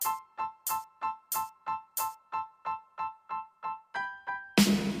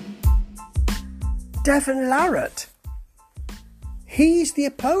Devon Larratt. He's the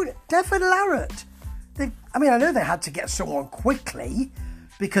opponent. Devon Larratt. I know they had to get someone quickly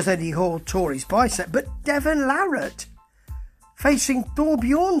because Eddie Hall tore his bicep, but Devon Larratt facing Thor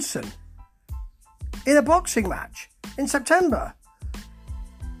Bjornsson in a boxing match in September.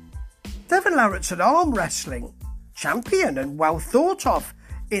 Devon Larratt's an arm wrestling champion and well thought of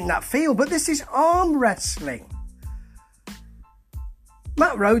in that field, but this is arm wrestling.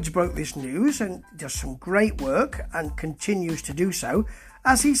 Matt Rhodes broke this news and does some great work and continues to do so.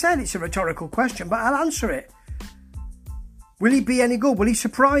 As he said, it's a rhetorical question, but I'll answer it. Will he be any good? Will he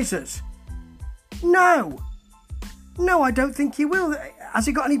surprise us? No, I don't think he will. Has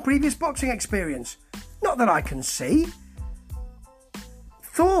he got any previous boxing experience? Not that I can see.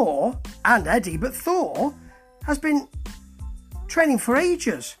 Thor and Eddie, but Thor has been training for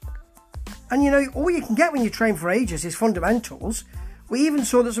ages. And all you can get when you train for ages is fundamentals. We even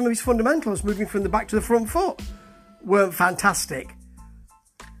saw that some of his fundamentals, moving from the back to the front foot, weren't fantastic.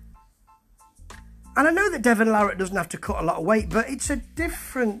 And I know that Devon Larratt doesn't have to cut a lot of weight, but it's a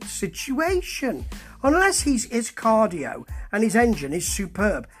different situation. Unless his cardio and his engine is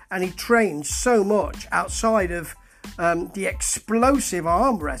superb and he trains so much outside of the explosive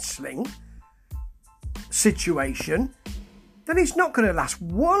arm wrestling situation, then he's not going to last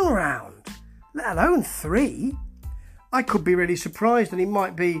one round, let alone 3. I could be really surprised that he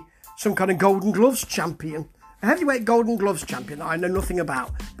might be some kind of Golden Gloves champion. A heavyweight Golden Gloves champion that I know nothing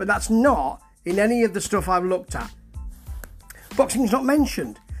about, but that's not in any of the stuff I've looked at. Boxing's not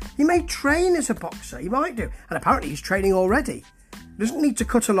mentioned. He may train as a boxer, he might do, and apparently he's training already. Doesn't need to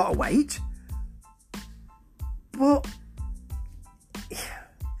cut a lot of weight. But,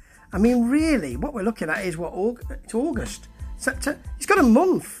 really, what we're looking at is it's August, September. He's got a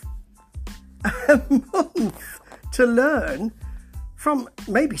month to learn from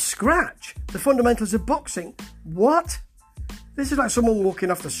maybe scratch the fundamentals of boxing. What? This is like someone walking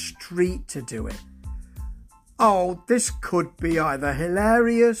off the street to do it. Oh, this could be either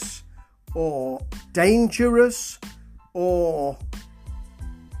hilarious or dangerous or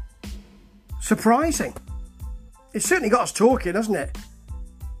surprising. It's certainly got us talking, hasn't it?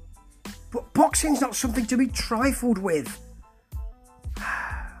 But boxing's not something to be trifled with.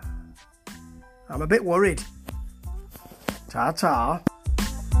 I'm a bit worried. Ta-ta.